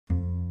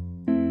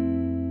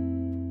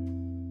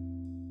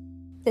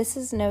This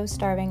is No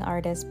Starving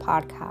Artist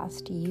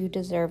podcast. You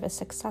deserve a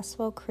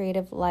successful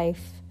creative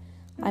life.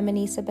 I'm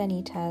Anissa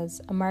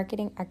Benitez, a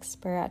marketing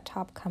expert at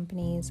top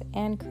companies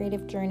and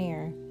creative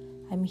journeyer.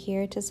 I'm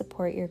here to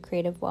support your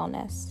creative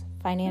wellness,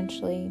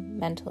 financially,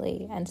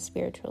 mentally, and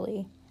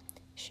spiritually.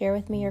 Share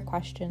with me your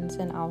questions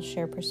and I'll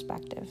share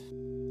perspective.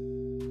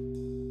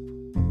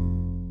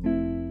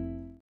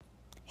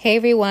 Hey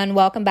everyone,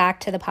 welcome back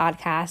to the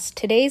podcast.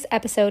 Today's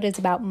episode is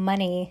about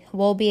money.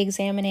 We'll be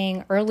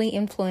examining early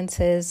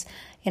influences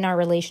in our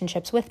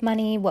relationships with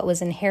money, what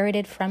was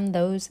inherited from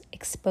those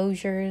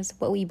exposures,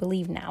 what we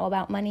believe now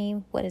about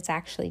money, what is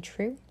actually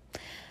true.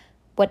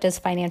 What does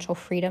financial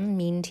freedom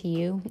mean to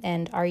you?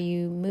 And are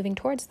you moving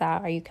towards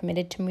that? Are you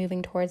committed to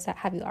moving towards that?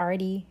 Have you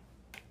already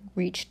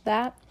reached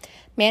that?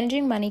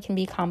 Managing money can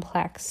be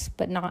complex,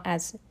 but not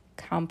as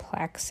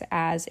complex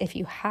as if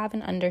you have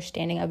an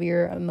understanding of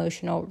your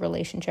emotional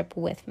relationship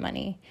with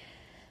money.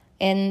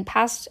 In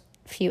past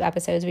few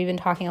episodes, we've been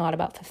talking a lot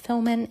about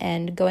fulfillment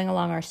and going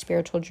along our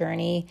spiritual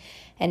journey.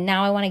 And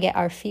now I want to get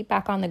our feet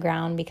back on the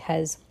ground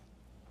because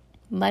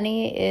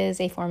money is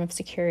a form of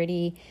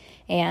security.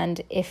 And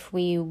if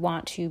we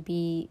want to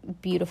be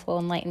beautiful,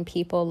 enlightened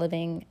people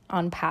living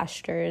on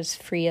pastures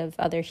free of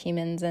other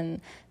humans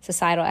and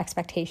societal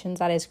expectations,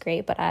 that is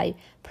great. But I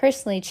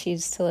personally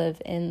choose to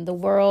live in the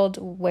world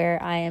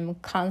where I am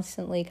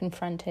constantly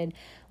confronted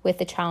with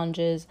the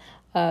challenges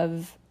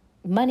of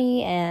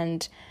money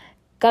and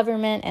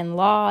government and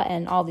law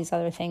and all these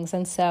other things.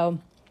 And so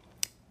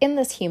in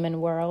this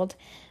human world,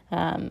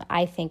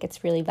 I think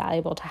it's really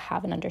valuable to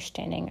have an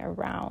understanding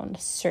around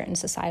certain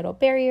societal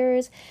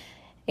barriers,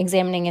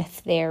 examining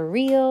if they're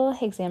real,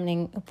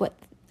 examining what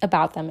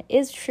about them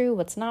is true,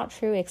 what's not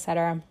true,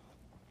 etc.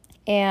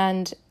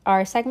 And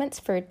our segments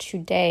for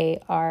today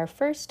are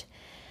first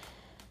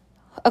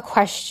a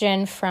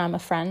question from a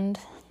friend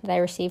that I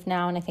received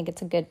now, and I think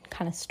it's a good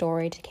kind of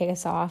story to kick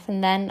us off.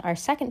 And then our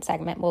second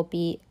segment will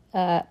be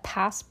a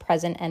past,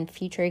 present, and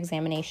future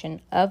examination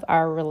of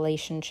our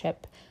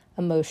relationship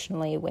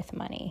emotionally with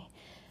money.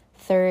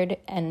 Third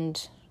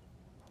and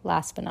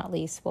last but not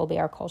least will be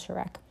our culture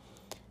wreck.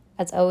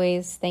 As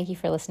always, thank you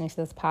for listening to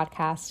this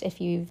podcast.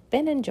 If you've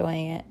been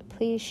enjoying it,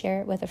 please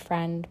share it with a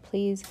friend.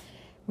 Please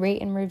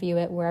rate and review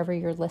it wherever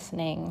you're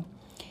listening.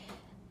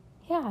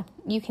 Yeah,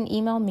 you can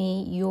email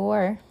me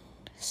your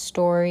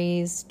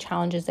stories,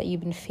 challenges that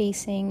you've been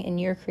facing in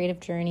your creative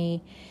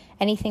journey,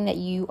 anything that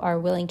you are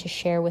willing to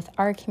share with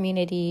our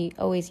community,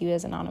 always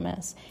use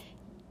anonymous.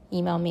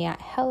 Email me at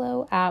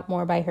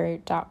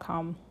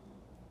hello@morebyher.com.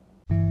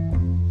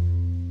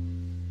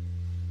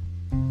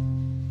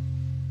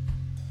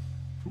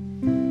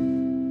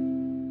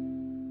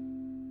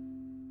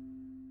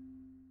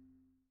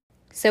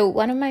 So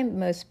one of my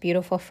most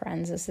beautiful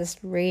friends is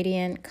this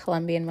radiant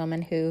Colombian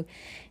woman who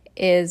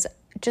is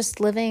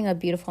just living a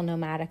beautiful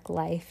nomadic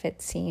life,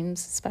 it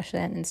seems, especially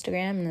on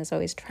Instagram, and is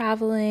always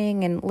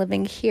traveling and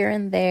living here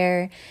and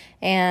there.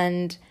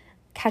 And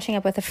catching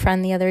up with a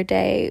friend the other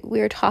day,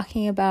 we were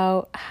talking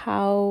about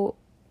how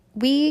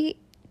we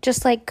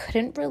just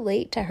couldn't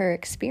relate to her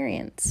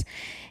experience.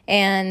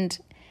 And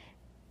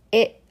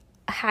it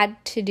had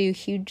to do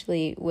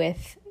hugely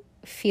with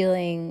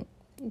feeling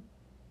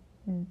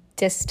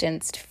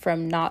distanced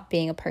from not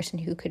being a person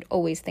who could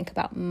always think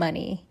about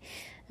money.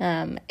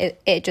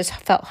 It just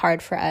felt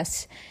hard for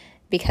us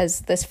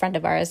because this friend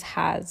of ours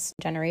has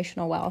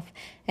generational wealth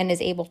and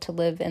is able to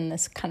live in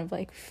this kind of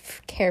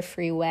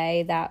carefree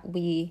way that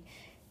we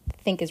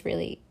think is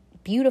really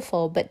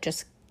beautiful, but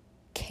just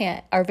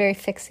are very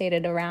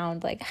fixated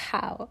around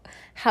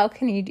how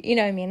can you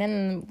know what I mean?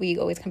 And we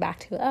always come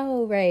back to,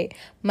 oh, right,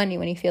 money,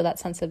 when you feel that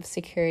sense of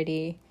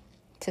security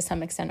to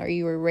some extent, or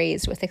you were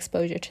raised with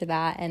exposure to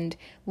that. And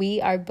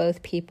we are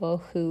both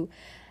people who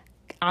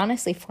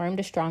honestly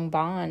formed a strong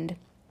bond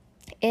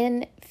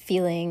in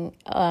feeling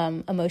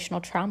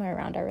emotional trauma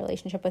around our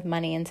relationship with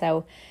money. And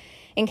so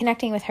in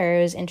connecting with her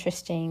is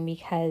interesting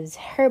because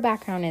her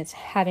background is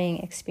having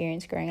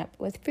experience growing up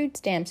with food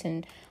stamps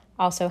and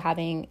also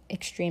having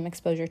extreme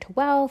exposure to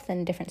wealth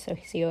and different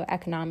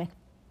socioeconomic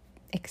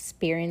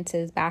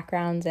experiences,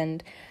 backgrounds.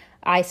 And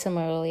I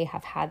similarly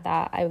have had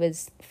that. I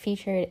was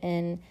featured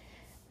in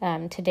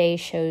Today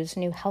Show's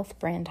new health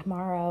brand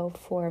tomorrow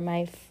for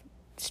my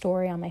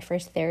story on my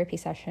first therapy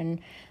session,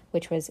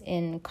 which was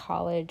in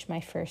college, my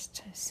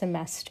first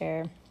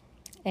semester.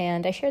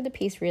 And I shared the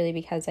piece really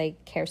because I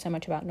care so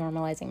much about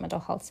normalizing mental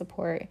health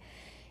support.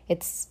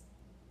 It's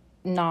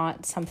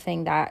not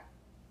something that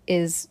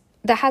has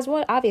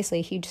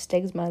obviously huge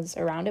stigmas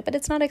around it, but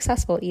it's not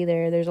accessible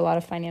either. There's a lot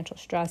of financial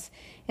stress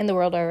in the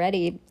world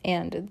already,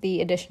 and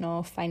the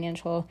additional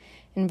financial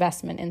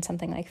investment in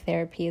something like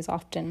therapy is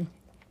often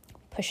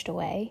pushed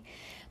away.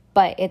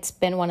 But it's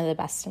been one of the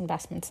best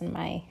investments in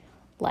my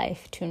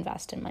life to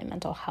invest in my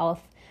mental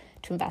health,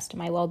 to invest in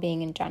my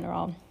well-being in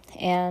general.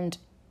 And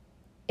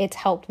it's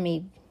helped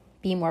me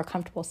be more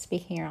comfortable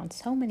speaking around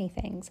so many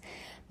things.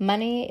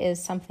 Money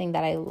is something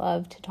that I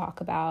love to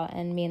talk about,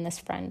 and me and this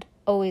friend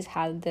always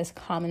had this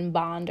common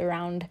bond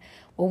around,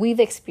 well, we've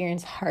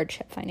experienced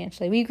hardship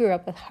financially. We grew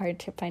up with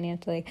hardship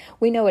financially.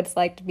 We know what it's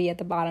like to be at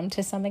the bottom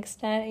to some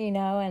extent,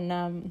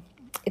 and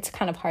it's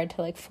kind of hard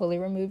to like fully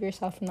remove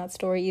yourself from that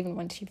story even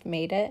once you've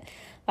made it.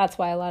 That's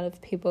why a lot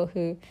of people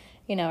who,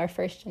 are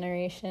first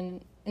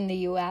generation in the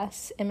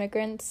US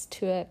immigrants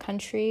to a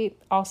country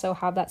also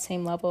have that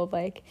same level of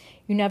like,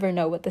 you never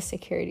know what the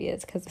security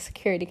is because the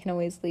security can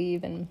always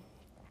leave. And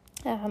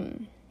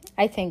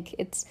I think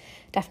it's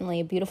definitely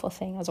a beautiful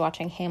thing. I was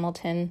watching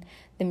Hamilton,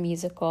 the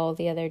musical,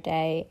 the other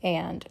day,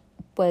 and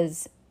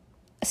was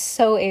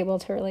so able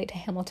to relate to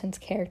Hamilton's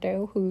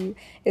character, who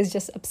is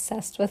just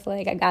obsessed with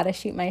like, I gotta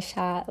shoot my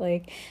shot,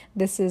 like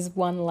this is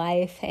one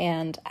life.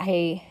 And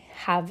I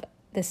have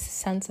this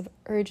sense of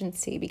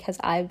urgency because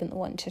I've been the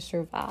one to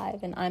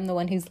survive and I'm the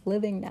one who's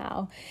living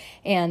now.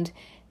 And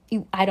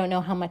I don't know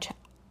how much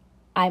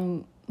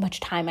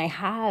time I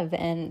have.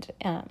 And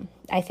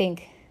I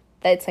think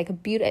that it's like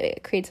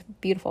it creates a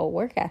beautiful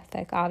work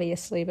ethic,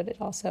 obviously, but it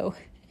also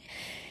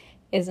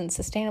isn't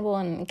sustainable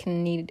and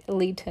can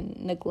lead to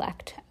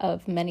neglect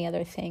of many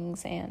other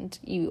things. And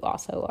you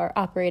also are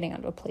operating out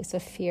of a place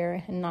of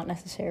fear and not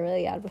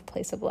necessarily out of a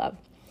place of love.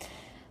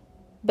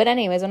 But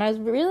anyways, when I was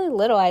really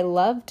little, I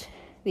loved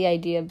the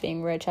idea of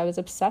being rich. I was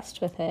obsessed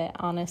with it,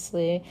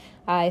 honestly.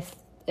 I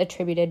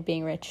attributed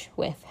being rich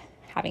with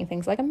having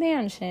things like a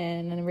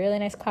mansion and a really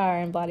nice car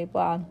and blah, blah,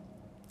 blah.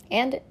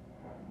 And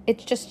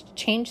it's just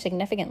changed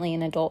significantly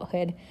in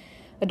adulthood.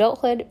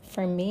 Adulthood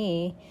for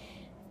me,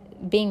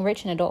 being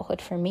rich in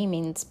adulthood for me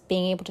means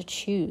being able to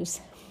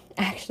choose,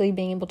 actually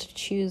being able to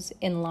choose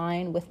in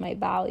line with my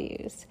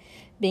values,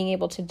 being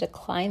able to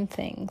decline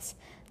things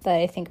that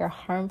I think are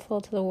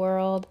harmful to the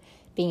world,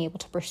 being able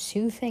to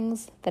pursue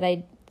things that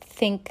I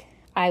think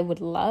I would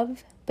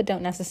love, but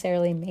don't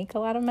necessarily make a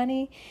lot of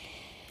money.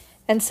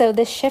 And so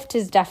this shift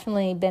has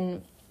definitely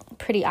been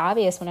pretty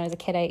obvious. When I was a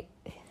kid, I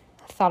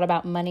thought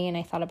about money and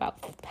I thought about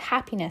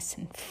happiness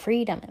and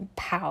freedom and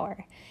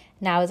power.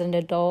 Now as an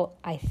adult,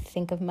 I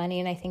think of money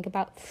and I think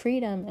about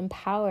freedom and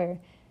power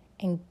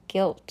and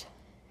guilt.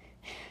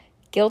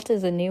 Guilt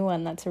is a new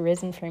one that's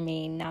arisen for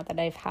me now that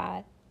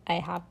I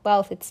have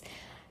wealth. It's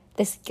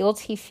this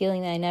guilty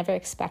feeling that I never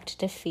expected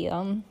to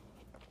feel.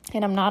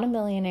 And I'm not a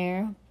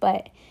millionaire,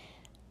 but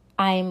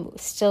I'm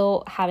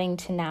still having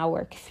to now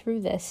work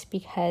through this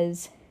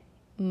because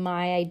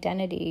my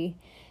identity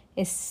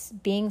is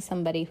being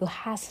somebody who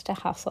has to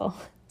hustle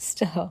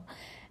still.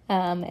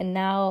 And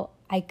now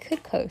I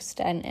could coast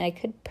and I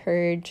could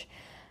purge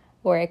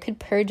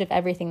of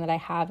everything that I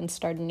have and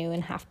start anew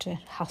and have to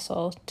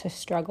hustle to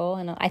struggle.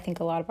 And I think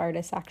a lot of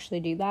artists actually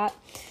do that.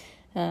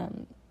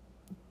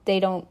 They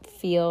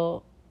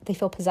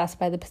feel possessed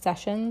by the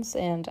possessions,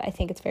 and I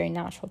think it's very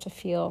natural to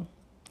feel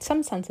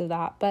some sense of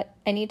that. But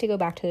I need to go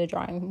back to the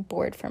drawing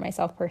board for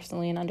myself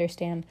personally and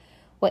understand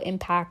what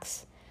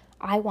impacts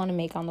I want to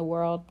make on the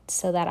world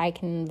so that I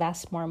can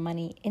invest more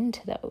money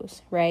into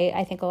those, right?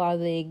 I think a lot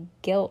of the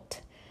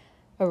guilt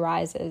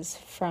arises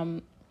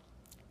from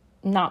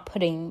not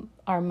putting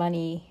our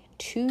money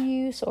to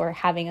use or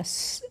having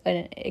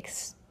an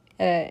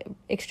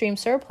extreme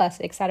surplus,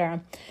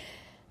 etc.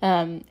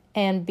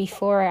 And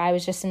before, I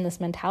was just in this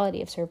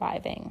mentality of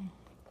surviving.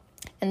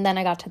 And then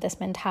I got to this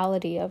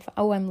mentality of,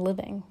 I'm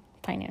living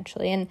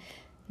financially. And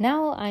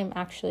now I'm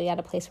actually at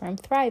a place where I'm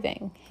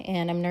thriving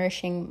and I'm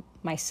nourishing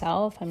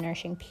myself. I'm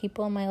nourishing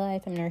people in my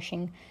life. I'm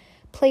nourishing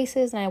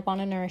places, and I want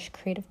to nourish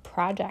creative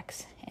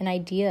projects and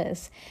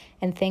ideas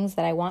and things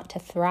that I want to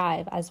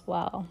thrive as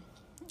well.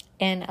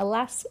 In a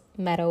less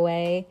meta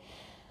way,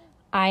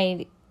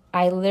 I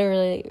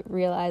literally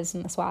realized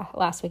in this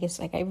last week, it's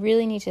like I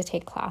really need to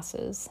take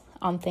classes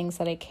on things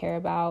that I care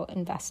about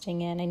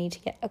investing in. I need to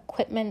get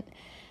equipment.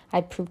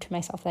 I proved to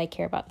myself that I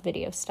care about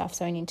video stuff,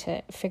 so I need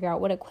to figure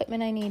out what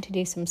equipment I need to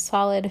do some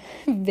solid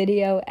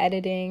video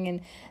editing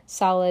and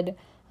solid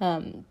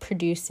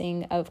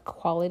producing of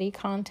quality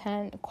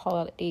content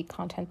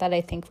that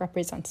I think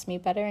represents me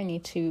better. I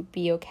need to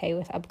be okay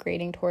with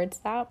upgrading towards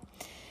that.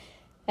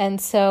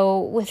 And so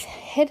with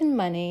hidden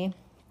money,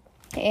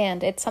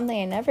 and it's something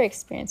I never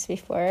experienced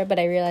before, but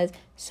I realized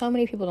so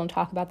many people don't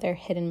talk about their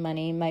hidden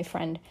money. My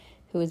friend,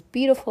 who is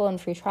beautiful and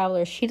free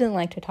traveler, she doesn't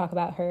like to talk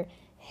about her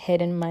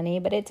hidden money,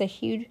 but it's a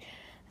huge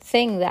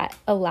thing that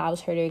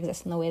allows her to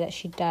exist in the way that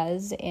she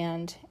does.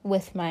 And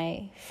with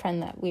my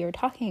friend that we were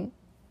talking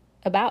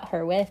about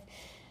her with,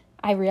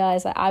 I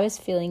realized that I was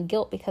feeling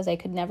guilt because I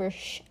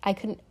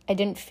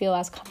didn't feel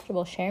as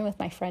comfortable sharing with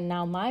my friend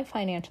now my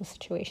financial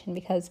situation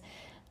because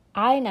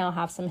I now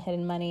have some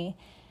hidden money.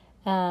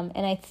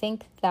 And I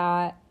think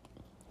that,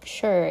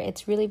 sure,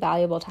 it's really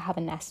valuable to have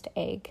a nest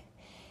egg.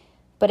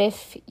 But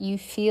if you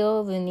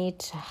feel the need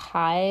to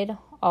hide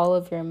all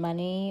of your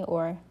money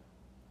or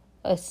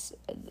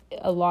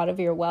a lot of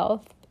your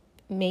wealth,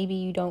 maybe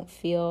you don't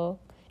feel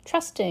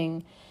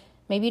trusting.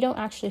 Maybe you don't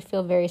actually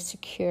feel very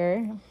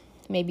secure.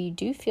 Maybe you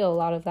do feel a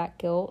lot of that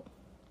guilt.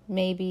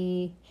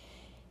 Maybe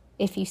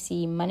if you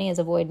see money as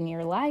a void in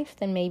your life,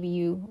 then maybe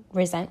you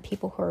resent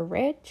people who are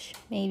rich.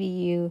 Maybe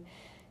you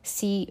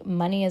see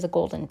money as a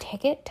golden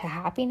ticket to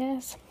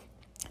happiness.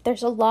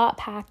 There's a lot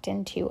packed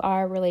into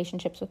our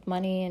relationships with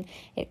money, and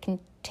it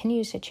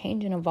continues to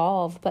change and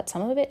evolve, but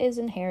some of it is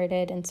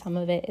inherited and some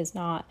of it is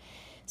not.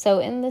 So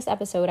in this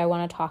episode, I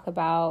want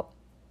to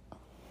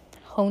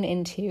hone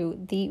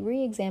into the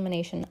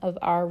re-examination of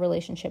our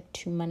relationship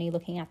to money,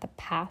 looking at the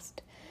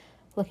past,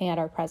 looking at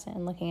our present,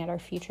 and looking at our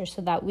future,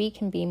 so that we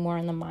can be more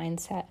in the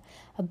mindset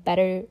of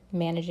better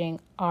managing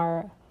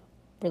our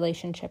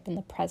relationship in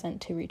the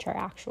present to reach our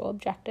actual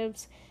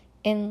objectives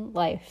in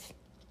life.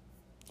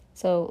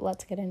 So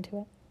let's get into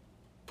it.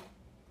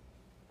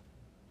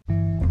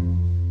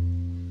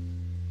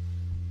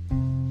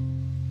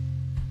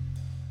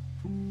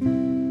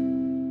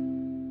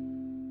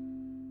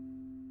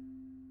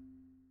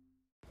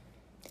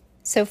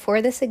 So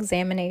for this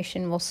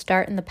examination, we'll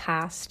start in the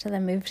past,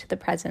 then move to the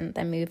present,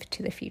 then move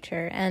to the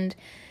future. And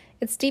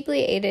it's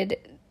deeply aided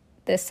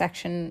this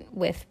section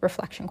with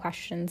reflection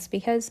questions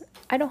because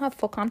I don't have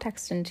full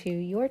context into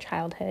your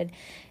childhood,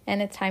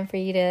 and it's time for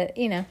you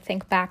to,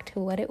 think back to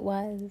what it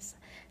was.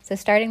 So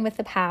starting with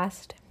the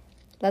past,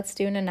 let's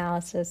do an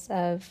analysis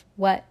of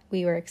what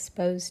we were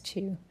exposed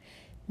to,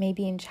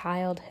 maybe in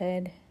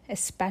childhood,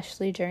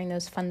 especially during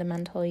those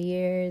fundamental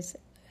years,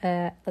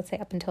 let's say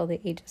up until the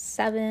age of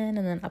 7 and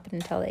then up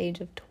until the age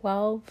of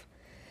 12.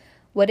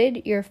 What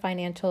did your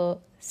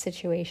financial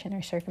situation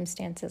or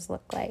circumstances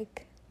look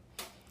like?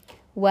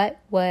 What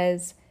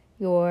was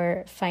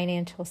your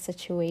financial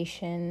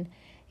situation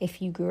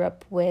if you grew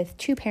up with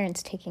 2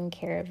 parents taking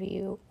care of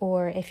you,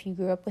 or if you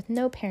grew up with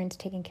no parents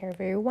taking care of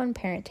you, or 1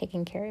 parent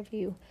taking care of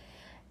you?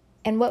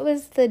 And what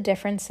was the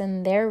difference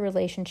in their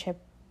relationship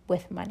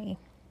with money?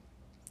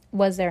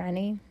 Was there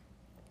any?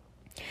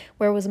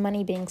 Where was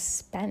money being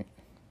spent?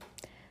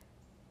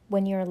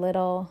 When you were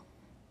little,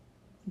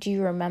 do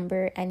you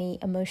remember any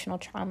emotional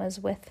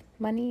traumas with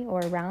money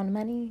or around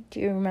money? Do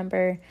you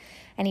remember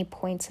any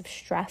points of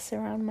stress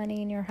around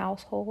money in your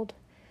household?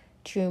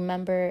 Do you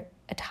remember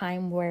a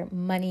time where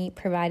money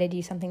provided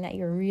you something that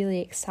you're really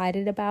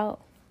excited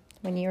about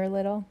when you were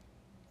little?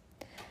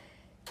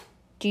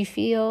 Do you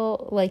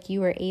feel like you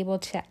were able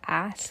to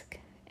ask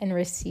and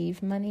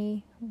receive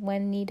money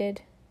when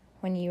needed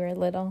when you were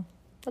little?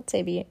 Let's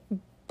say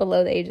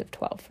below the age of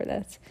 12 for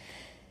this.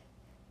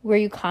 Were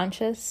you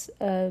conscious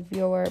of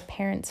your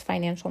parents'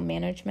 financial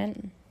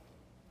management?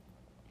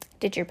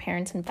 Did your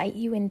parents invite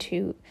you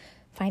into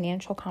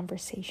financial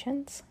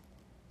conversations?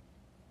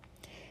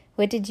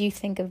 What did you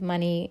think of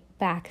money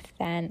back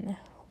then?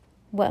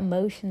 What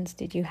emotions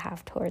did you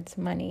have towards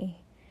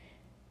money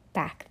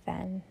back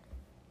then?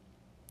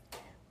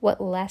 What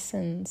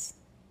lessons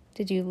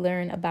did you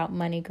learn about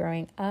money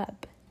growing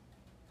up?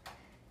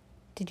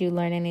 Did you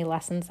learn any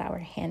lessons that were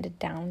handed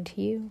down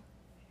to you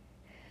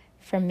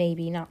from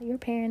maybe not your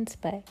parents,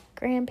 but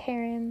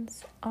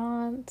grandparents,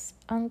 aunts,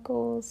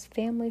 uncles,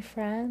 family,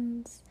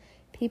 friends,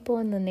 people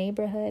in the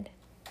neighborhood?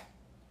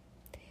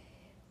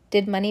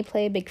 Did money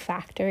play a big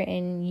factor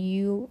in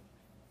you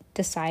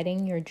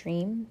deciding your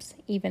dreams,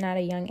 even at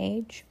a young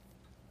age?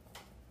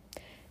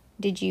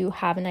 Did you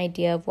have an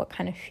idea of what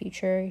kind of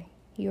future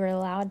you were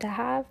allowed to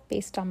have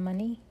based on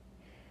money?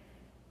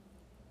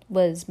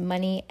 Was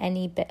money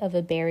any bit of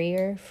a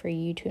barrier for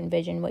you to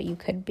envision what you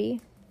could be?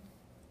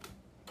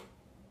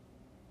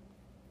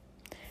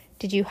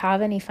 Did you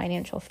have any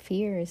financial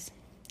fears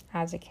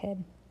as a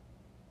kid?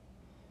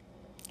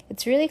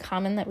 It's really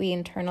common that we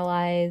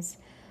internalize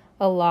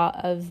a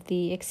lot of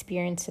the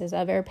experiences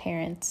of our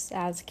parents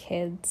as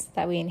kids,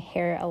 that we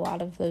inherit a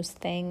lot of those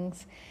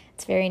things.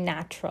 It's very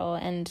natural,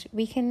 and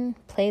we can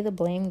play the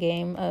blame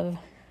game of,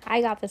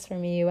 I got this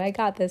from you,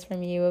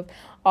 of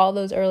all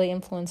those early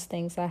influence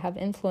things that have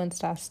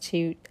influenced us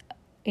to,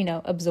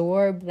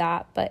 absorb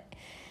that. But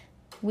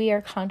we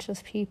are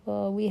conscious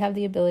people. We have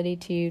the ability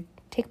to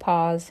take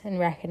pause and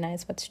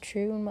recognize what's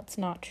true and what's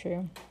not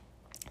true.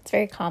 It's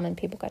very common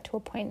people get to a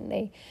point and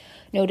they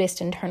noticed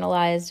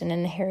internalized and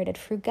inherited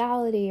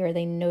frugality, or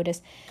they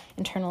noticed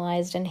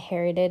internalized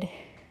inherited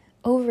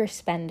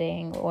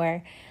overspending,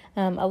 or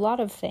a lot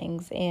of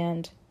things.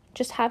 And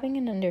just having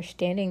an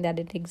understanding that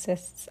it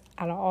exists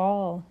at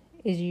all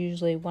is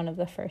usually one of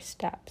the first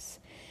steps,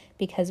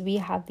 because we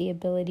have the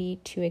ability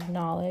to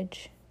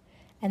acknowledge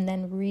and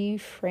then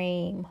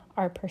reframe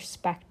our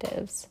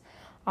perspectives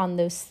on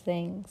those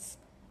things.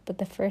 But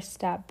the first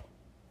step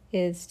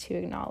is to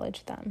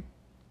acknowledge them.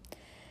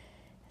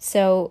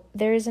 So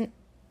there's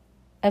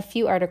a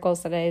few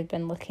articles that I've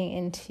been looking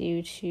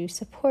into to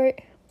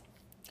support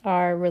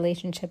our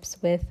relationships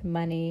with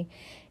money,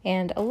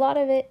 and a lot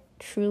of it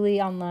truly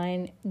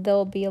online.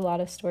 There'll be a lot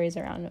of stories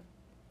around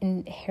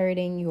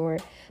inheriting your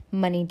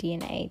money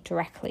DNA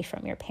directly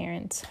from your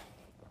parents.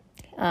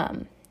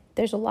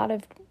 There's a lot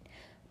of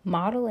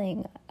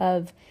modeling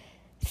of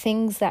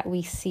things that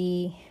we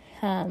see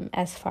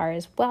as far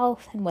as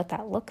wealth and what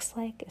that looks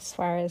like, as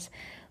far as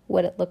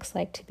what it looks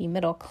like to be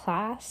middle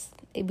class.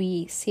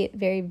 We see it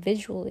very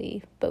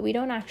visually, but we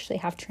don't actually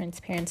have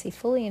transparency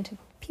fully into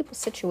people's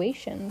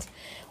situations,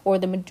 or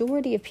the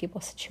majority of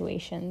people's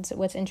situations.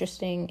 What's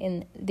interesting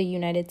in the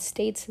United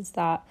States is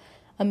that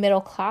a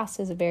middle class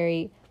is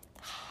very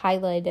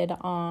highlighted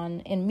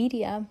on in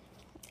media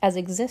as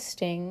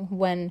existing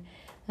when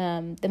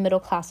the middle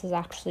class is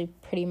actually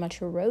pretty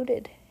much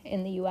eroded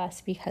in the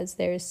US because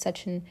there's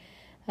such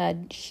a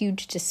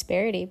huge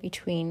disparity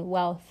between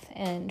wealth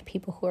and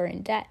people who are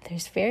in debt.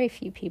 There's very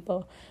few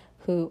people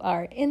who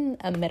are in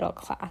a middle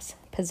class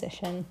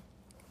position.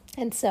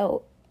 And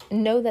so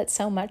know that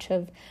so much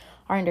of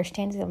our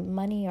understandings of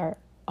money are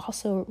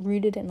also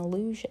rooted in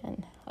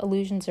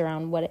illusions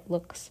around what it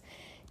looks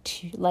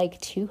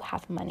to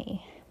have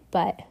money.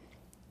 But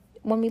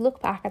when we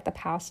look back at the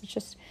past, it's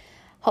just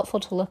helpful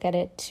to look at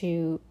it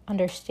to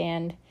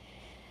understand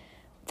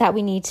that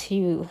we need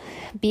to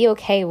be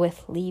okay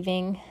with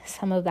leaving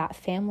some of that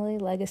family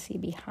legacy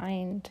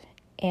behind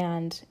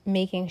and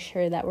making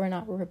sure that we're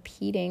not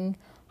repeating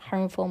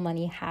harmful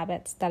money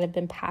habits that have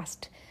been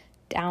passed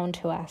down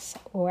to us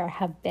or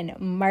have been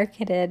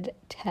marketed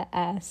to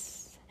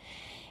us,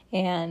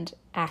 and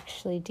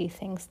actually do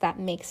things that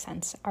make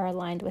sense, are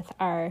aligned with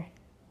our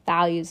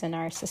values and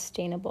are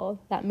sustainable,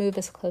 that move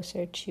us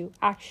closer to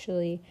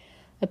actually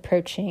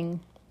approaching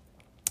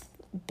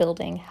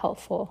building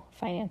helpful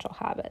financial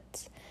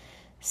habits.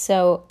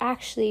 So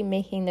actually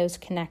making those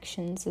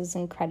connections is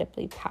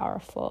incredibly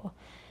powerful.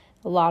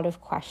 A lot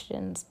of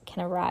questions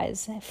can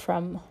arise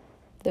from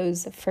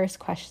those first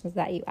questions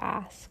that you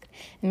ask.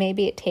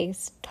 Maybe it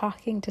takes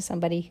talking to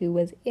somebody who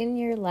was in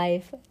your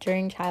life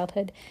during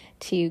childhood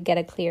to get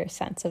a clear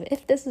sense of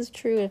if this is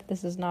true, if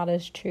this is not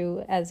as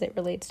true as it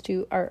relates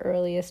to our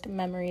earliest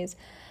memories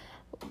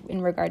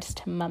in regards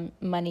to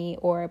money,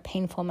 or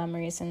painful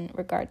memories in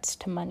regards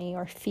to money,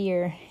 or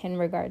fear in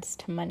regards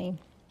to money.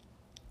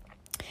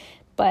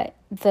 But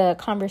the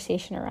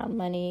conversation around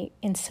money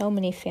in so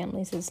many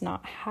families is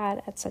not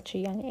had at such a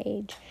young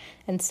age.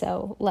 And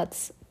so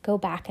let's go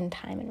back in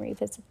time and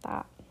revisit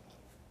that.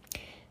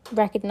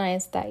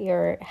 Recognize that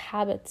your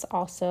habits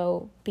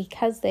also,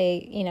 because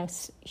they,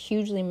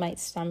 hugely might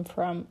stem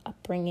from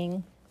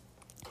upbringing,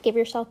 give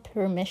yourself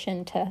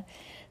permission to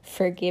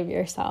forgive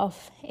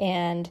yourself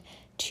and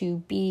to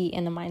be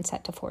in the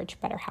mindset to forge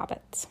better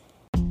habits.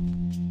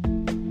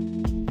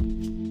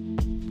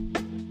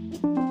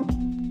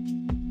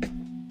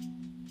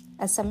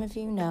 As some of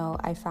you know,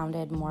 I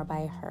founded More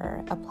by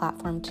Her, a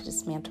platform to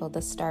dismantle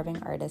the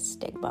starving artist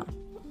stigma.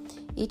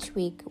 Each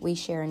week, we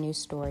share a new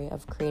story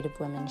of creative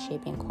women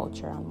shaping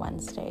culture on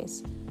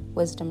Wednesdays,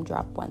 Wisdom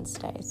Drop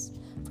Wednesdays,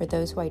 for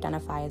those who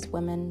identify as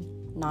women,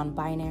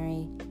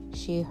 non-binary,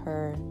 she,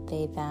 her,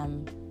 they,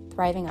 them,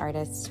 thriving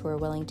artists who are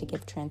willing to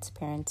give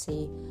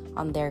transparency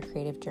on their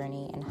creative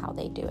journey and how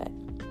they do it.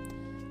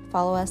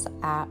 Follow us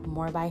at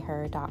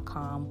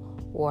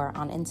morebyher.com or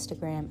on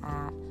Instagram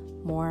at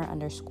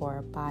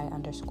more_by_her.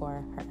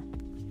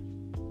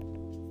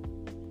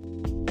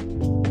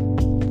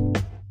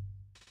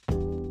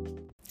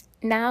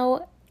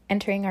 Now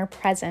entering our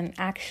present,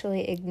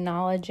 actually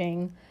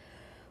acknowledging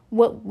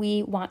what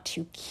we want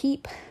to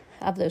keep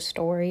of those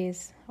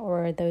stories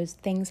or those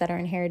things that are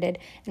inherited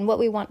and what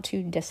we want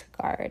to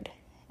discard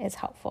is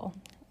helpful.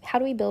 How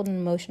do we build an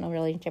emotional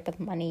relationship with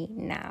money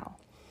now?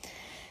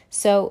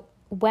 So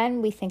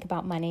when we think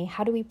about money,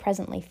 how do we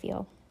presently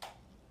feel?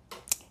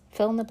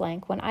 Fill in the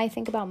blank. When I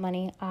think about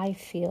money, I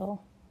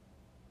feel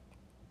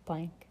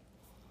blank.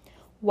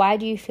 Why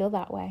do you feel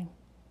that way?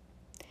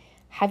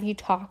 Have you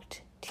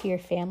talked to your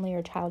family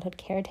or childhood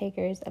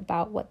caretakers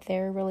about what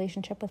their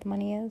relationship with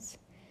money is?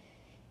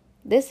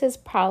 This is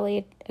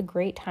probably a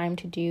great time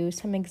to do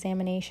some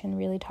examination,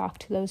 really talk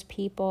to those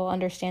people,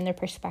 understand their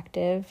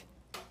perspective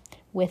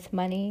with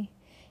money.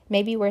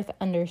 Maybe worth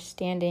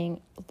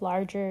understanding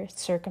larger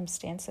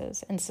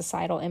circumstances and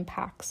societal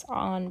impacts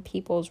on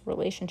people's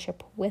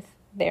relationship with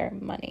their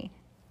money.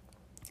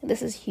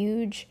 This is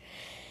huge.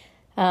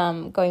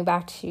 Going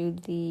back to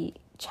the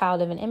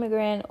child of an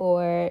immigrant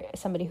or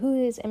somebody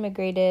who is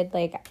immigrated,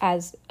 like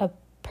as a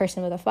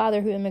person with a father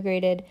who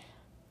immigrated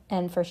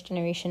and first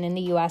generation in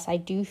the US, I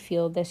do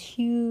feel this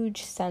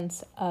huge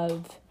sense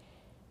of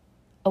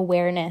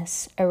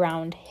awareness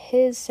around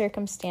his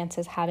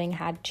circumstances, having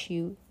had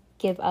to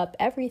give up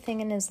everything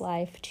in his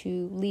life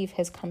to leave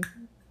his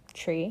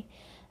country,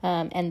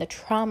 and the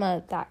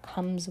trauma that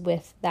comes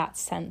with that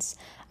sense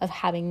of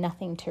having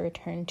nothing to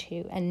return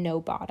to and no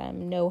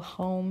bottom, no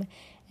home.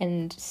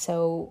 And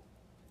so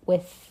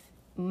with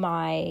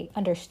my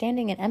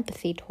understanding and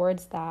empathy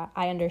towards that,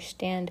 I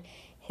understand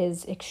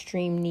his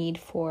extreme need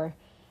for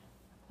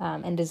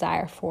and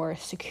desire for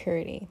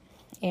security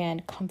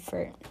and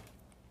comfort.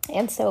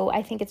 And so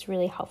I think it's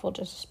really helpful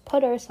to just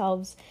put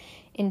ourselves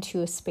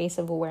into a space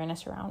of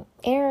awareness around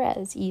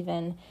eras,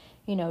 even,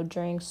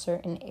 during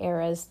certain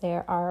eras,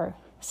 there are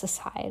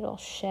societal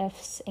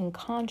shifts in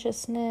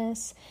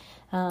consciousness.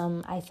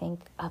 I think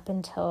up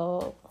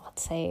until,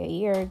 let's say, a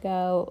year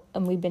ago,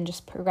 and we've been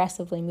just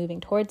progressively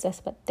moving towards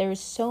this, but there's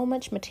so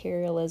much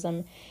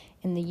materialism.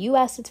 In the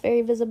US, it's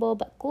very visible,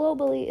 but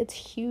globally, it's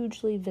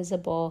hugely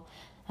visible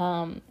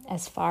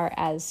as far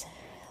as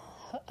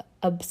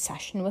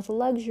obsession with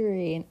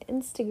luxury and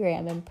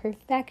Instagram and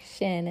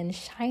perfection and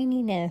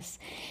shininess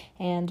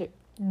and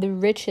the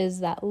riches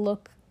that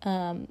look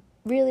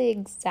really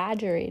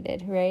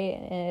exaggerated,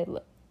 right?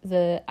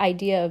 The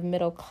idea of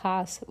middle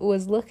class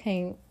was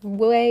looking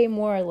way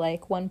more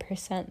like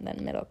 1%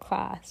 than middle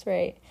class,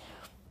 right?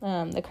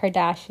 The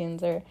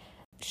Kardashians are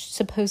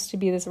supposed to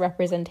be this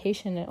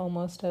representation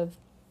almost of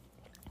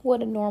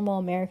what a normal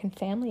American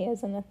family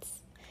is, and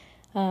it's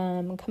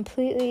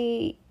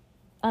completely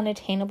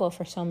unattainable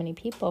for so many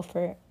people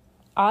for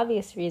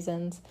obvious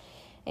reasons.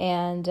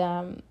 And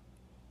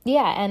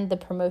and the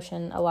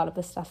promotion, a lot of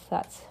the stuff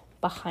that's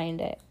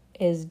behind it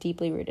is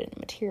deeply rooted in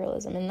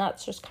materialism, and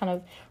that's just kind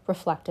of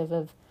reflective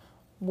of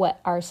what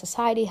our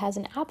society has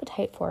an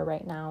appetite for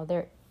right now.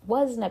 There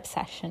was an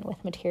obsession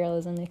with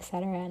materialism,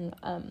 etc.,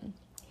 and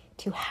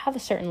to have a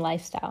certain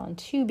lifestyle and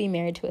to be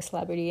married to a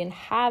celebrity and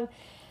have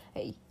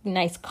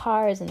nice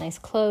cars and nice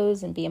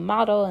clothes and be a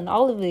model and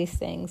all of these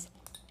things.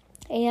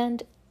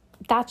 And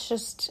that's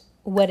just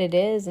what it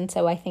is. And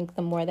so I think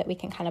the more that we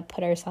can kind of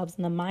put ourselves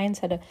in the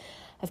mindset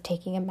of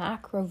taking a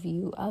macro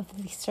view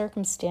of the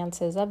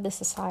circumstances of the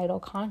societal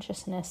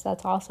consciousness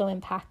that's also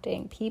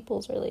impacting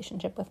people's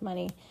relationship with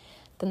money,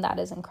 then that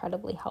is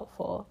incredibly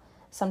helpful.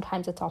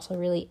 Sometimes it's also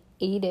really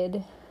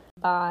aided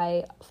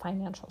by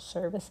financial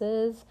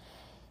services.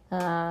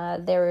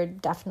 There were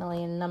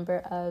definitely a number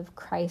of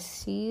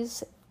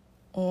crises,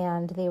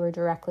 and they were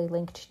directly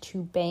linked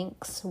to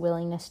banks'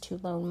 willingness to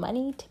loan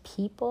money to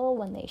people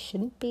when they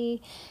shouldn't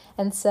be.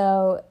 And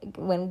so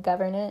when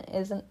government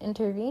isn't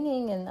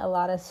intervening and a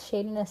lot of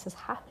shadiness is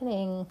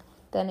happening,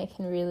 then it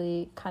can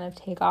really kind of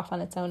take off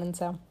on its own. And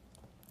so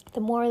the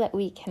more that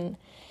we can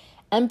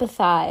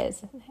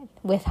empathize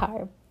with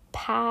our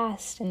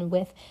past and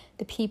with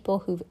the people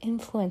who've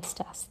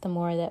influenced us, the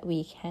more that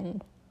we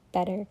can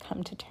better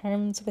come to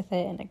terms with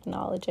it and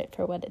acknowledge it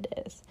for what it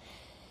is.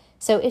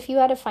 So if you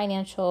had a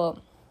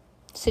financial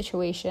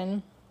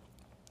situation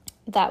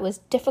that was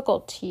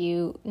difficult to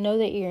you, know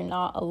that you're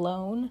not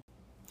alone.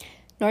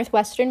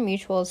 Northwestern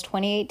Mutual's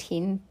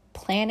 2018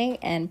 Planning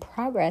and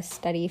Progress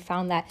study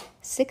found that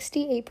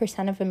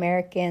 68% of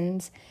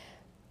Americans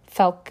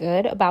felt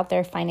good about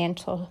their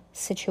financial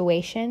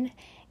situation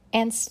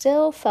and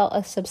still felt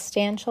a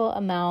substantial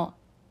amount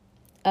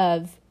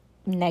of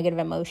negative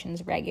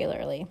emotions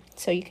regularly.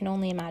 So you can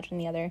only imagine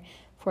the other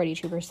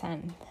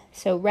 42%.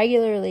 So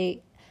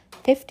regularly,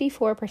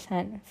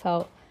 54%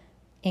 felt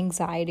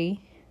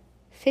anxiety,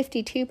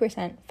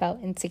 52%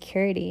 felt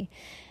insecurity,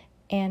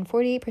 and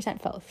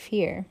 48% felt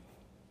fear.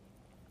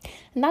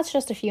 And that's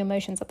just a few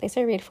emotions that they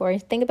surveyed for.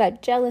 Think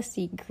about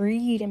jealousy,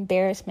 greed,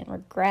 embarrassment,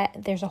 regret.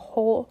 There's a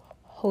whole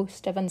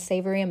host of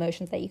unsavory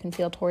emotions that you can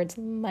feel towards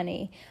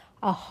money,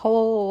 a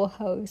whole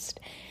host.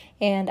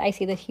 And I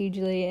see this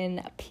hugely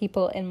in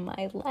people in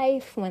my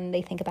life when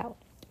they think about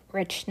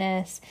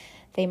richness.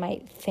 They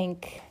might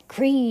think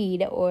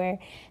greed, or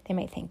they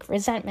might think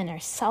resentment or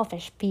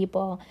selfish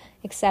people,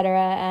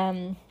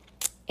 etc.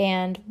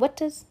 And what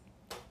does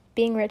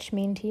being rich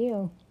mean to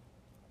you?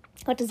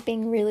 What does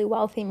being really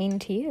wealthy mean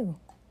to you?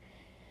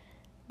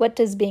 What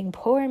does being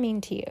poor mean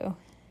to you?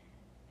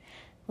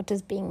 What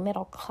does being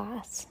middle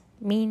class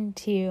mean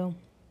to you?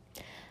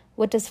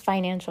 What does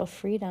financial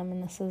freedom,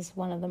 and this is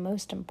one of the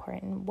most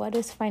important, what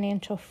does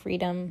financial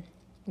freedom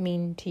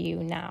mean to you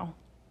now?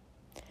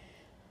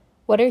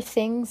 What are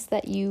things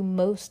that you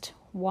most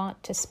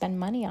want to spend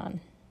money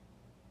on?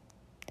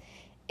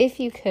 If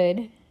you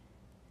could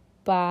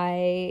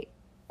buy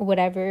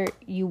whatever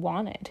you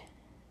wanted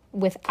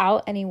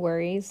without any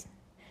worries,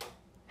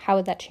 how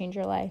would that change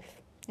your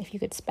life? If you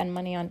could spend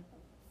money on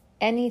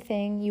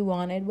anything you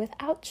wanted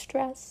without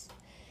stress,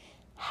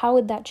 how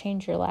would that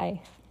change your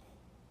life?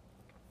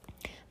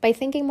 By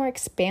thinking more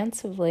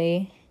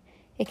expansively,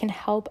 it can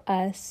help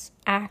us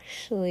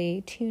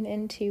actually tune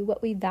into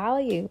what we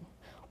value,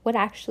 what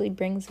actually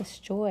brings us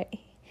joy.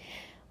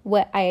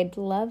 What I'd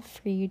love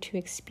for you to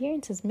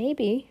experience is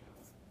maybe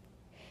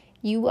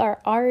you are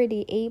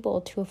already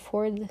able to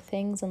afford the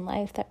things in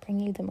life that bring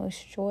you the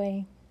most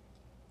joy.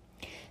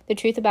 The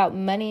truth about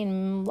money in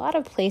a lot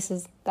of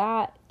places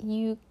that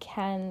you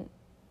can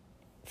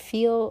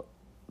feel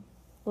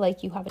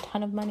like you have a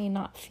ton of money and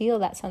not feel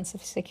that sense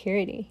of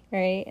security,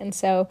 right? And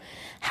so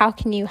how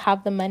can you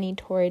have the money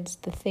towards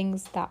the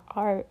things that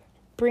are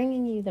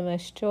bringing you the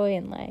most joy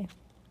in life?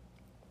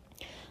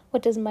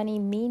 What does money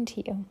mean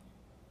to you?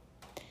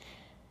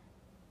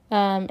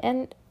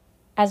 And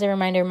as a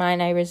reminder,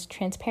 I was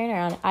transparent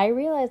around, I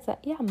realized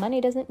that, money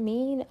doesn't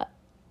mean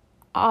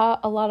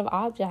a lot of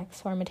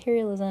objects or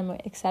materialism,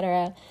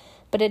 etc.,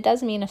 but it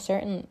does mean a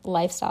certain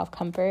lifestyle of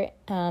comfort.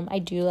 I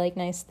do like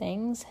nice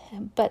things,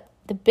 but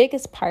the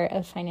biggest part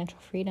of financial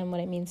freedom,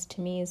 what it means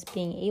to me, is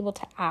being able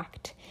to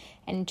act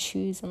and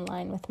choose in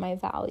line with my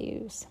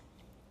values.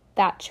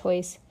 That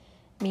choice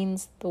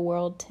means the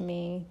world to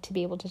me, to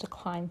be able to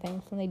decline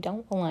things when they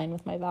don't align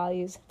with my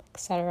values,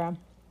 etc.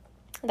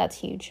 That's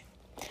huge.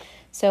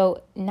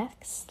 So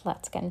next,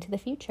 let's get into the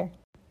future.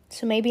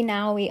 So maybe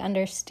now we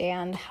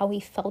understand how we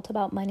felt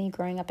about money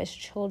growing up as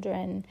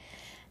children,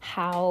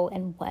 how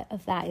and what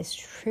of that is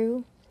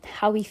true,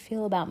 how we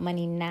feel about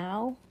money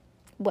now,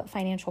 what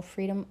financial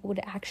freedom would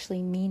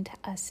actually mean to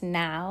us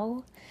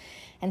now,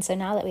 And so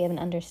now that we have an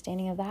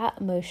understanding of that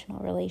emotional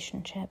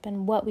relationship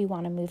and what we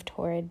want to move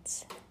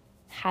towards,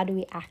 how do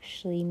we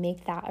actually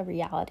make that a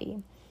reality?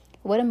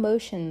 What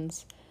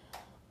emotions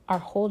are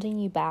holding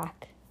you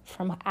back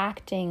from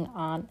acting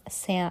on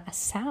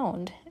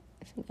sound,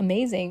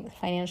 amazing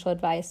financial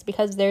advice?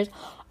 Because there's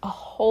a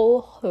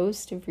whole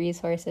host of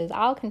resources.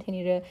 I'll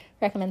continue to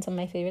recommend some of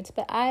my favorites,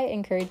 but I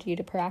encourage you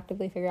to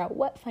proactively figure out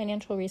what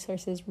financial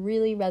resources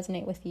really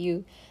resonate with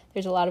you.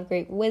 There's a lot of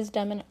great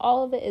wisdom, and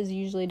all of it is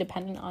usually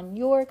dependent on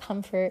your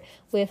comfort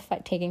with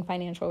taking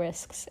financial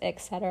risks,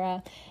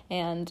 etc.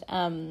 And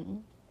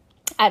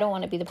I don't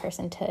want to be the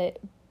person to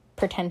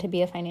pretend to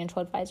be a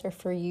financial advisor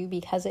for you,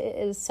 because it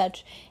is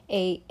such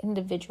a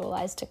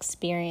individualized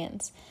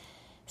experience.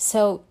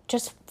 So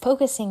just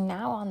focusing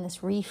now on this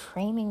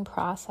reframing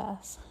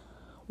process.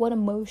 What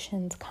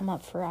emotions come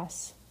up for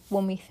us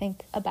when we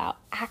think about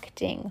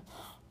acting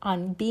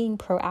on being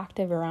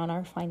proactive around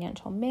our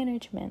financial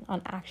management,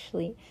 on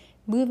actually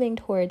moving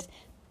towards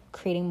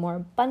creating more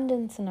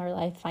abundance in our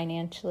life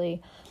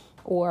financially?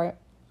 Or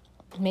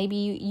maybe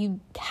you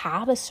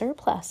have a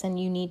surplus and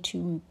you need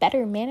to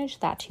better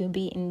manage that, to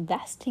be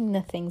investing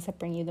the things that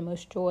bring you the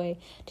most joy,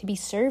 to be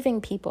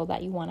serving people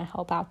that you want to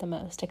help out the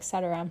most,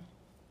 etc.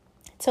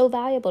 It's so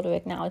valuable to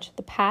acknowledge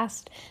the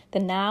past, the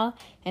now,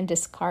 and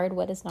discard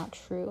what is not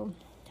true.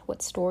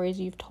 What stories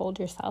you've told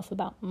yourself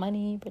about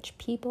money, rich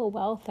people,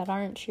 wealth that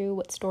aren't true,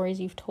 what stories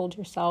you've told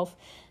yourself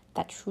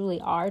that truly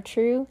are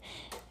true,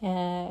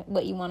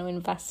 what you want to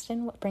invest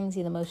in, what brings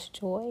you the most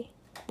joy.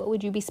 What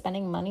would you be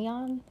spending money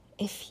on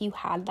if you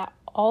had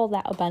all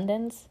that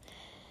abundance?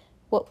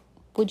 What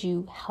would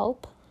you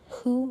help?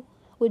 Who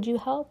would you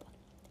help?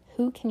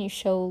 Who can you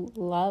show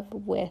love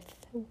with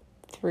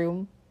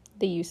through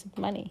the use of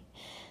money?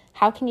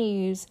 How can you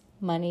use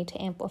money to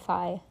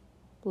amplify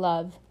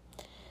love?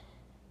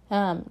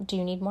 Do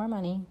you need more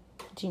money?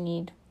 Do you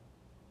need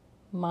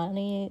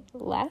money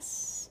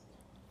less?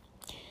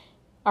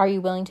 Are you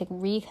willing to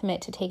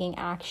recommit to taking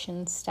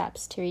action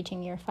steps to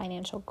reaching your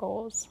financial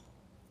goals?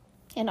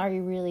 And are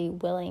you really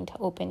willing to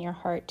open your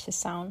heart to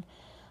sound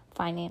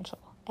financial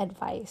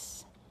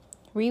advice?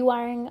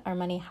 Rewiring our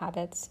money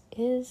habits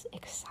is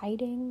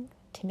exciting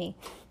to me.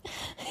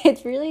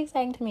 It's really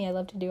exciting to me. I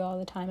love to do it all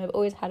the time. I've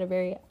always had a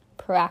very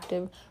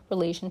proactive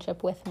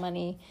relationship with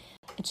money.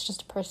 It's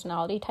just a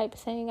personality type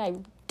thing. I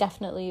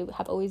definitely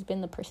have always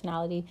been the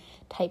personality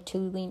type to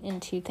lean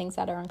into things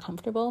that are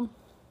uncomfortable.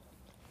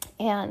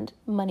 And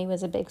money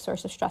was a big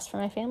source of stress for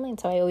my family. And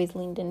so I always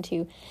leaned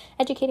into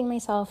educating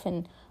myself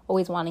and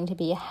always wanting to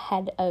be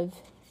ahead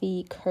of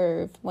the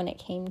curve when it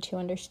came to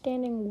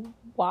understanding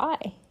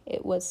why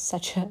it was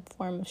such a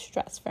form of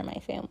stress for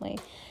my family.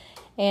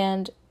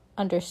 And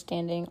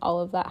understanding all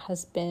of that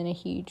has been a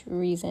huge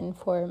reason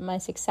for my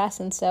success.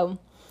 And so,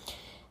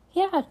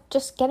 yeah,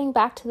 just getting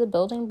back to the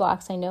building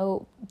blocks. I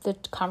know the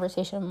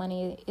conversation of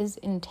money is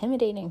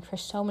intimidating for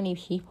so many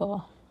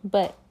people,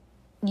 but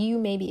you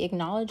may be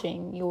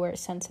acknowledging your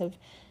sense of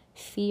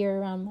fear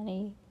around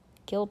money,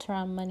 guilt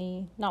around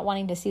money, not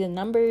wanting to see the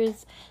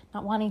numbers,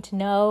 not wanting to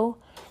know,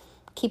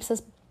 keeps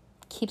us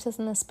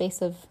in the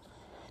space of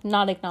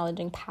not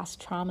acknowledging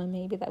past trauma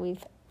maybe that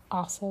we've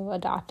also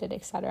adopted,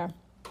 etc.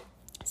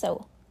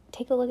 So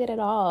take a look at it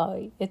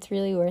all. It's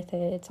really worth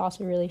it. It's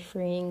also really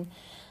freeing.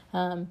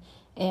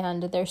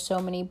 And there's so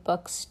many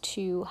books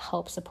to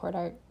help support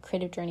our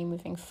creative journey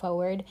moving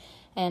forward.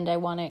 And I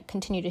want to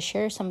continue to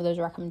share some of those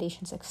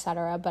recommendations,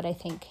 etc. But I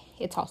think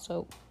it's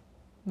also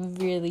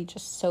really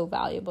just so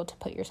valuable to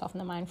put yourself in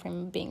the mind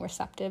frame of being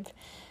receptive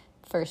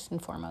first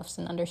and foremost,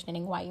 and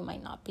understanding why you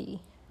might not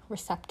be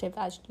receptive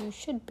as you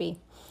should be.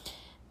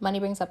 Money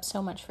brings up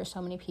so much for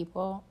so many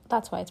people.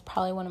 That's why it's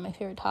probably one of my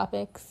favorite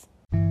topics.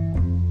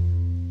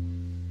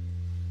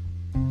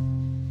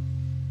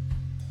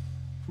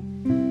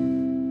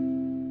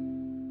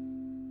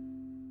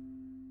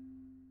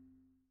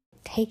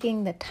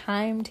 Taking the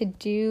time to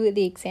do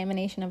the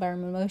examination of our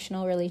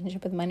emotional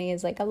relationship with money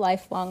is like a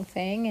lifelong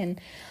thing.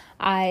 And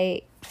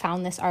I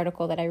found this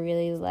article that I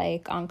really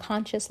like on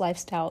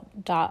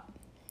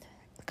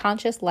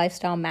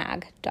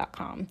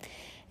consciouslifestylemag.com.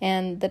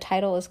 And the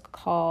title of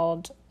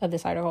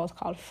this article is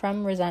called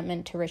From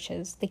Resentment to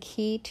Riches, The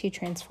Key to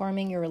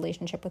Transforming Your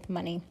Relationship with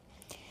Money.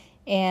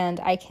 And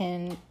I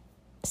can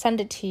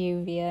send it to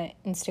you via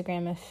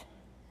Instagram if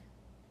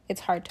it's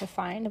hard to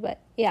find, but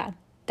yeah,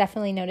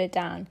 definitely note it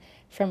down.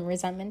 From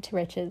Resentment to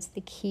Riches,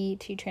 The Key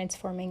to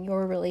Transforming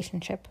Your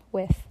Relationship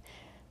with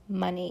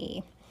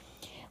Money.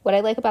 What I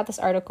like about this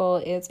article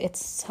is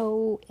it's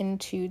so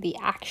into the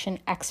action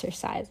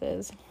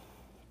exercises.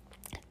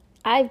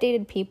 I've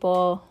dated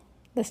people,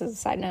 this is a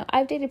side note,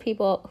 I've dated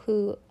people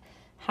who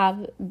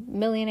have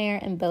millionaire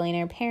and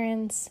billionaire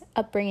parents,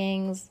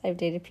 upbringings. I've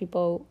dated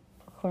people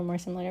who are more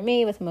similar to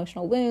me with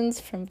emotional wounds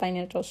from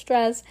financial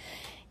stress.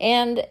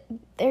 And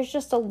there's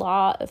just a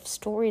lot of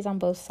stories on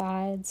both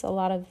sides. A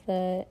lot of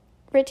the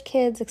rich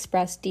kids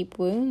express deep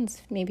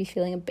wounds, maybe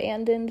feeling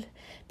abandoned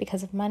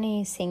because of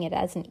money, seeing it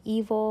as an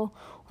evil,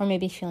 or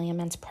maybe feeling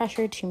immense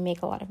pressure to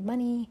make a lot of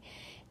money.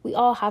 We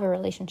all have a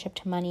relationship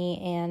to money,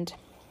 and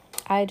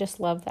I just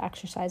love the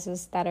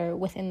exercises that are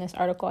within this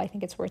article. I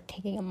think it's worth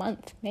taking a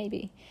month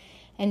maybe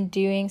and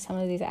doing some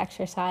of these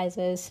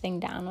exercises, sitting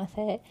down with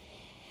it,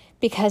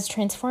 because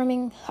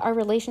transforming our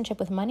relationship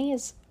with money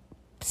is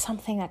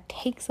something that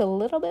takes a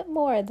little bit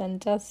more than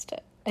just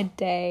a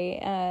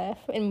day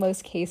in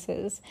most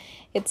cases.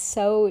 It's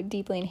so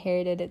deeply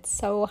inherited. It's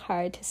so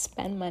hard to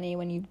spend money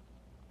when you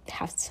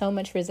have so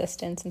much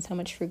resistance and so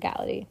much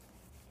frugality.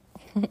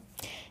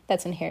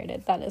 That's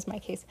inherited. That is my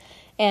case.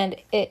 And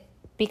it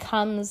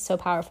becomes so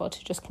powerful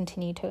to just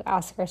continue to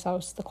ask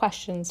ourselves the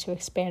questions, to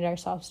expand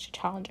ourselves, to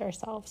challenge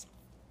ourselves.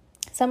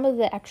 Some of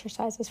the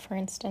exercises, for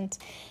instance,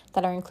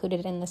 that are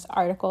included in this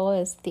article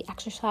is the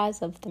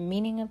exercise of the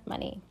meaning of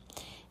money.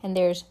 And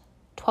there's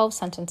 12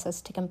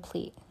 sentences to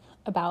complete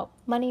about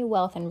money,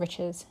 wealth, and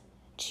riches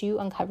to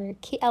uncover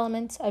key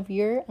elements of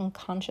your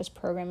unconscious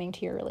programming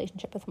to your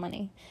relationship with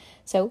money.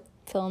 So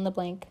fill in the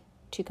blank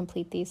to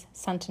complete these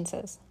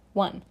sentences.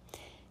 1,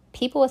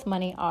 people with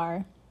money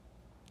are ...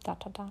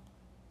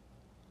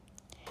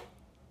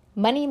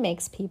 Money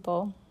makes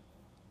people.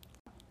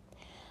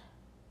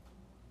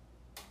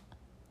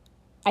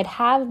 I'd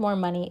have more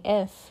money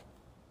if.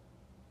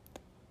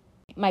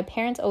 My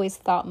parents always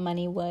thought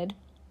money would.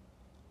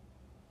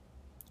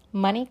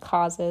 Money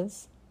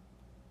causes.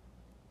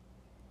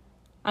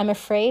 I'm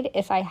afraid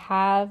if I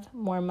have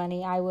more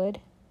money, I would.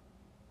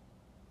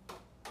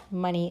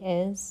 Money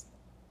is.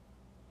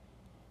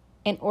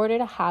 In order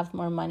to have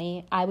more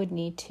money, I would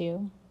need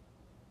to.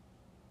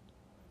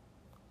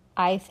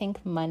 I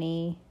think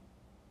money,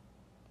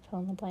 fill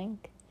in the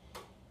blank.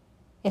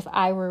 If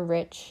I were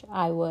rich,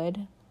 I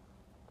would.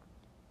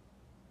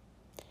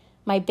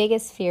 My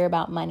biggest fear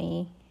about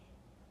money,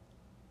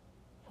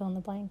 fill in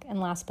the blank. And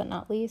last but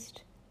not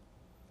least,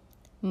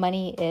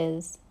 money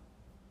is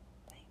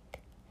blank.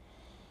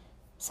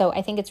 So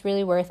I think it's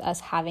really worth us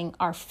having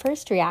our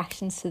first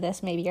reactions to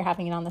this. Maybe you're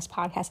having it on this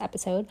podcast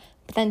episode,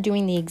 but then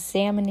doing the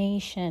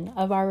examination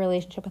of our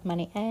relationship with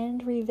money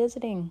and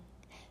revisiting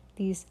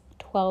these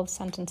 12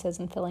 sentences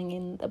and filling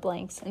in the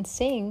blanks and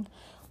seeing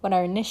what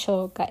our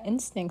initial gut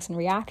instincts and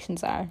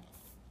reactions are.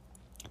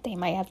 They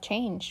might have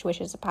changed,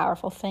 which is a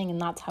powerful thing, and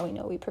that's how we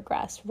know we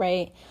progress,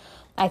 right?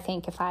 I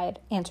think if I had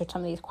answered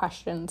some of these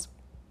questions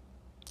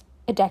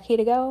a decade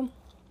ago,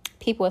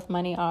 people with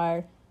money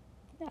are,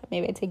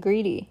 maybe I'd say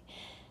greedy.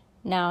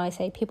 Now I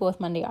say people with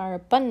money are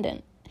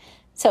abundant.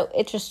 So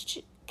it's just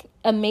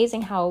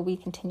amazing how we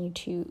continue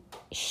to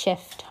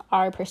shift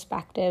our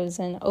perspectives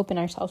and open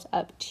ourselves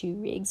up to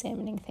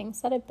re-examining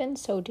things that have been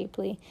so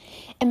deeply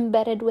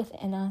embedded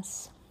within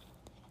us.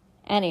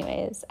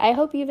 Anyways, I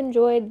hope you've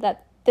enjoyed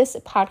this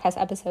podcast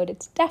episode.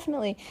 It's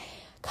definitely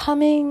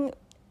coming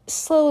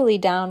slowly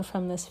down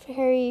from this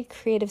very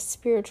creative,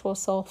 spiritual,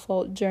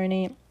 soulful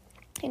journey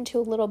into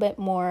a little bit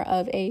more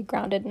of a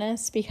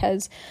groundedness,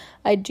 because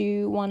I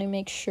do want to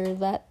make sure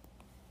that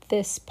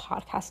this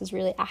podcast is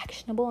really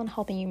actionable and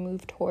helping you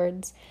move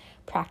towards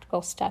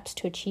practical steps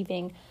to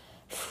achieving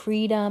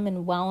freedom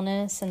and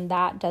wellness. And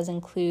that does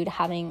include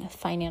having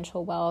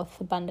financial wealth,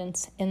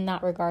 abundance in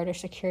that regard, or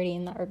security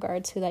in that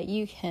regard, so that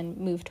you can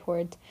move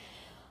towards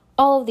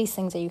all of these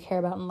things that you care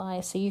about in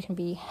life, so you can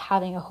be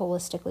having a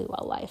holistically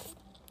well life.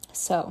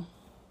 So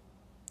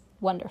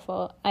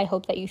wonderful. I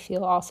hope that you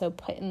feel also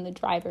put in the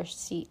driver's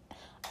seat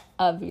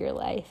of your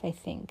life. I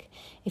think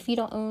if you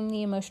don't own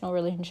the emotional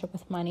relationship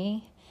with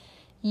money,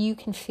 you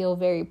can feel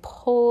very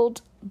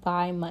pulled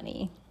by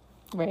money,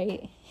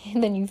 right?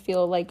 And then you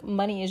feel like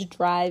money is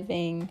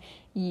driving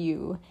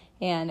you,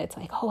 and it's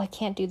like, oh, I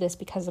can't do this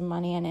because of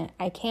money, and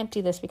I can't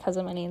do this because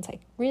of money. And it's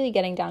like really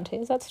getting down to,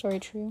 is that story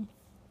true?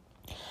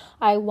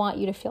 I want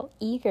you to feel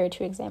eager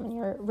to examine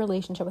your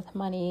relationship with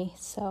money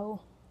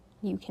so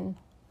you can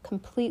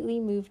completely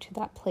move to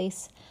that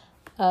place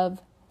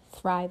of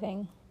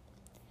thriving.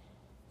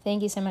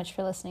 Thank you so much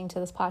for listening to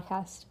this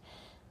podcast.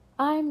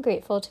 I'm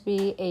grateful to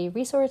be a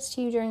resource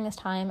to you during this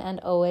time, and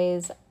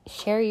always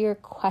share your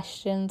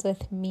questions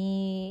with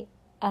me,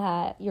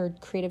 your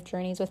creative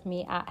journeys with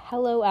me at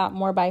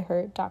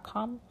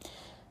hello@morebyher.com.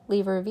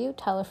 Leave a review,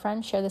 tell a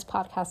friend, share this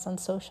podcast on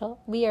social.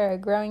 We are a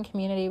growing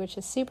community, which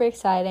is super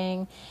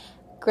exciting,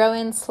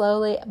 growing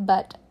slowly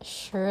but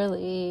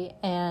surely.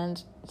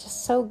 And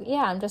just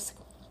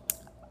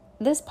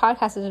this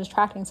podcast is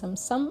attracting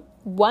some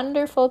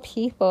wonderful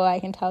people, I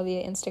can tell,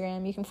 via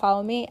Instagram. You can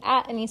follow me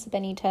at Anissa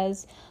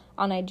Benitez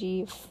on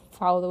IG.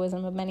 Follow the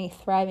wisdom of many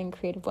thriving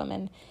creative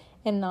women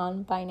and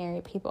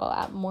non-binary people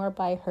at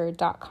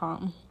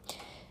morebyher.com.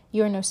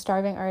 You are no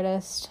starving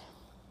artist.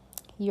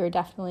 You are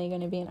definitely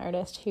going to be an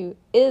artist who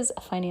is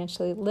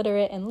financially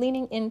literate and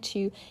leaning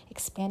into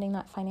expanding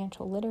that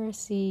financial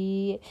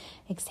literacy,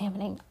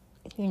 examining,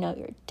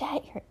 your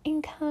debt, your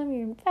income,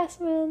 your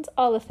investments,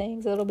 all the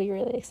things. It'll be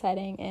really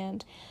exciting.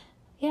 And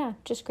yeah,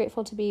 just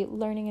grateful to be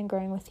learning and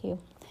growing with you.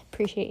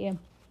 Appreciate you.